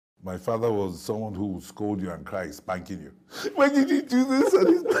My father was someone who would scold you and cry, spanking you. Why did you do this? And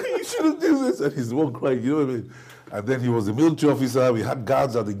he's like, you shouldn't do this. And he's one crying, you know what I mean? And then he was a military officer. We had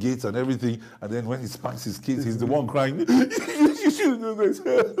guards at the gates and everything. And then when he spanks his kids, he's the one crying, you shouldn't do this.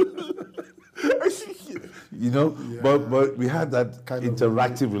 You know, yeah. But we had that kind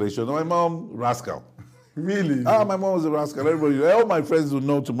interactive relation. My mom, rascal. Really? My mom was a rascal. Everybody, all my friends would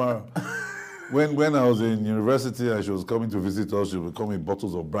know tomorrow. When I was in university and she was coming to visit us, she would come with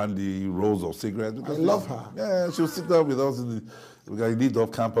bottles of brandy, rolls of cigarettes. I love her. Yeah, she would sit down with us in the lead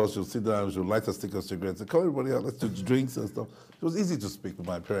off campus. She would sit down, she would light a stick of cigarettes. Call everybody out, let's do drinks and stuff. It was easy to speak with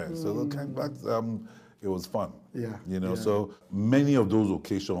my parents. So that came back, it was fun. Yeah. You know, so many of those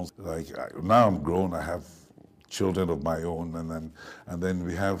occasions, like now I'm grown, I have children of my own, and then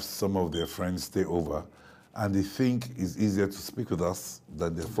we have some of their friends stay over, and they think it's easier to speak with us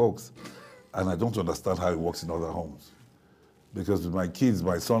than their folks. And I don't understand how it works in other homes. Because with my kids,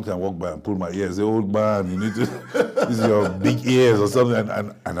 my son can walk by and pull my ears, say, old man, you need to use your big ears or something,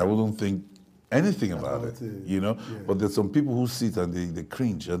 and I wouldn't think anything about it, you know? Yeah. But there's some people who sit and they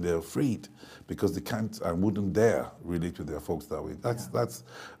cringe and they're afraid because they can't and wouldn't dare relate with their folks that way.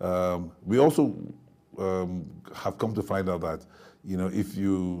 We also have come to find out that, you know, if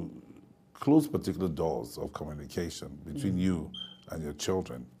you close particular doors of communication between you and your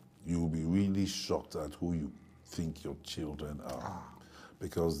children, you will be really shocked at who you think your children are.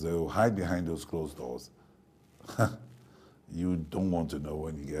 Because they'll hide behind those closed doors. You don't want to know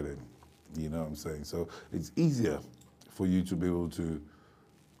when you get in. You know what I'm saying? So it's easier for you to be able to,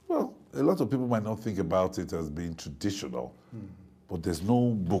 well, a lot of people might not think about it as being traditional, but there's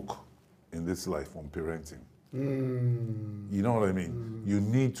no book in this life on parenting. You know what I mean? You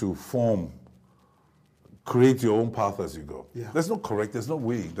need to create your own path as you go. Yeah. There's no correct, there's no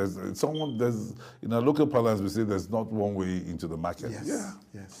way. In our local parlance, we say there's not one way into the market. Yes. Yeah.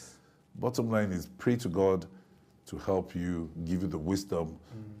 Yes. Bottom line is pray to God to help you, give you the wisdom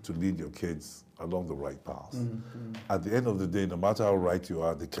to lead your kids along the right path. At the end of the day, no matter how right you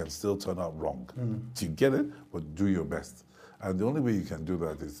are, they can still turn out wrong. Do you get it? But do your best. And the only way you can do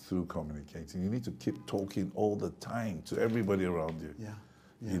that is through communicating. You need to keep talking all the time to everybody around you. Yeah.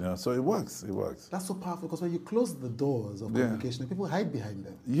 Yeah. You know, so it works. That's so powerful because when you close the doors of communication, people hide behind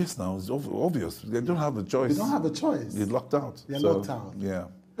them. Yes, now it's obvious. They don't have a choice. They don't have a choice. You're locked out. They're locked out. Yeah.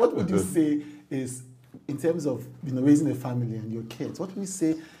 What would you say is, in terms of raising a family and your kids, what would you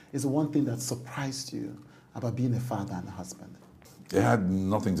say is the one thing that surprised you about being a father and a husband? It had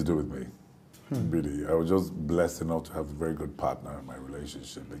nothing to do with me, really. I was just blessed enough to have a very good partner in my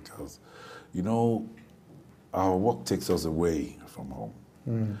relationship because, you know, our work takes us away from home.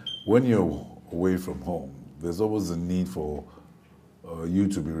 When you're away from home, there's always a need for you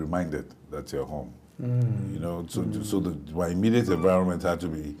to be reminded that you're home. You know, so my immediate environment had to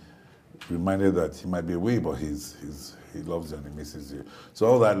be reminded that he might be away, but he loves you and he misses you. So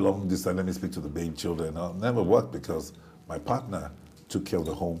all that long distance, let me speak to the baby children, never worked because my partner took care of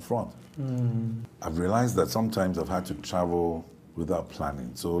the home front. I've realized that sometimes I've had to travel without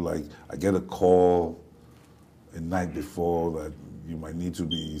planning. So like I get a call a night before that you might need to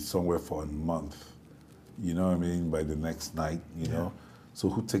be somewhere for a month, you know what I mean, by the next night, you know? So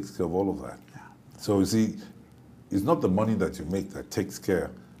who takes care of all of that? Yeah. So you see, it's not the money that you make that takes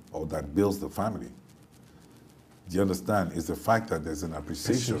care or that builds the family. Do you understand? It's the fact that there's an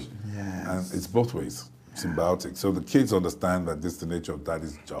appreciation. Yes. And it's both ways, symbiotic. So the kids understand that this is the nature of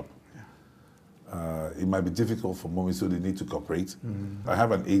daddy's job. It might be difficult for mommy, so they need to cooperate. I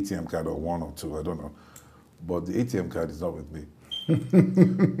have an ATM card or one or two, I don't know. But the ATM card is not with me.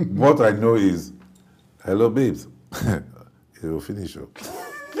 What I know is, hello, babes. It will finish up.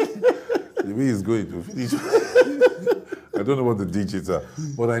 The way it's going to finish. I don't know what the digits are.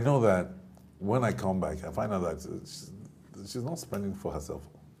 But I know that when I come back, I find out that she's not spending for herself.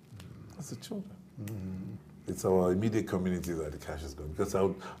 That's the children. It's our immediate community that the cash is going. Because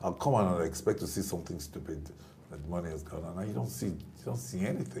I'll come and I'll expect to see something stupid, that money has gone, and you don't see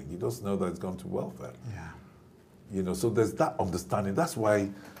anything. You just know that it's gone to welfare. Yeah. You know, so there's that understanding. That's why,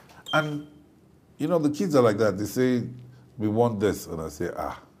 and you know, the kids are like that. They say, we want this, and I say,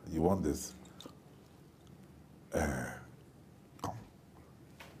 you want this? Come.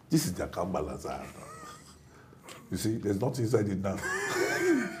 This is the account balance I have. You see, there's nothing inside it now.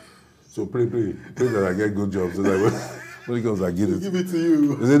 So pray that I get good jobs. So that when it comes, I give it. Give it to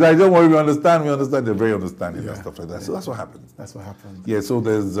you. They say, don't worry, we understand. They're very understanding and stuff like that. So that's what happens. That's what happens. Yeah, so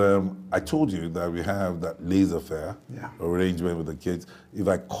there's, I told you that we have that laser fare arrangement with the kids. If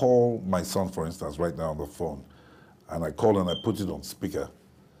I call my son, for instance, right now on the phone, and I call and I put it on speaker,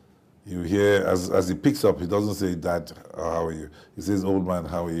 You hear, as he picks up, he doesn't say, Dad, how are you? He says, old man,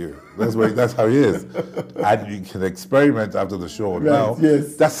 how are you? That's how he is. And you can experiment after the show. Right, now,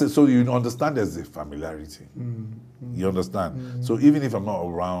 yes. that's it. So you understand there's a familiarity. You understand? So even if I'm not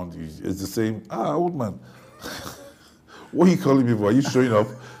around, it's the same, old man. What are you calling me for? Are you showing up?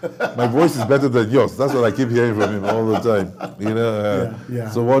 My voice is better than yours. That's what I keep hearing from him all the time. You know. Yeah.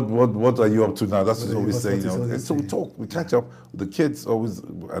 So what are you up to now? That's what we say. You know. always So we saying. talk. We catch up. The kids always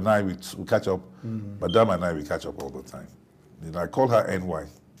and I we catch up. Madame and I we catch up all the time. You know, I call her NY.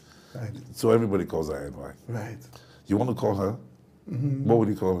 Right. So everybody calls her NY. Right. You want to call her? What would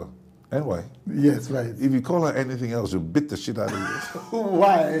you call her? NY. Yes, right. If you call her anything else, you'll beat the shit out of you.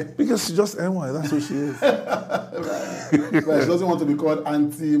 Why? Because she's just NY. That's who she is. Right. She doesn't want to be called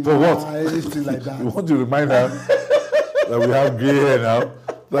auntie, For what? anything like that. You want to remind her that we have grey hair now.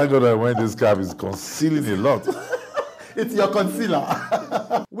 Thank God I'm wearing this cap. It's concealing a lot. It's your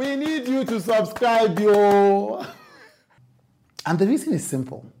concealer. We need you to subscribe, yo. And the reason is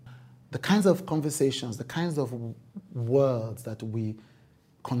simple. The kinds of conversations, the kinds of words that we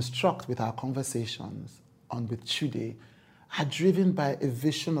construct with our conversations on with Chude are driven by a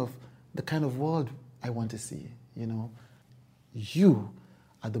vision of the kind of world I want to see, you know. You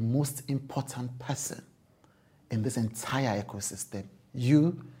are the most important person in this entire ecosystem.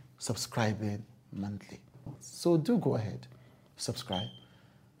 You subscribing monthly. So do go ahead, subscribe.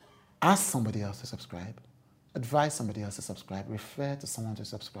 Ask somebody else to subscribe. Advise somebody else to subscribe. Refer to someone to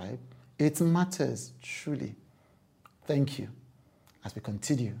subscribe. It matters, truly. Thank you as we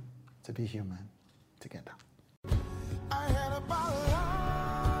continue to be human together. I had a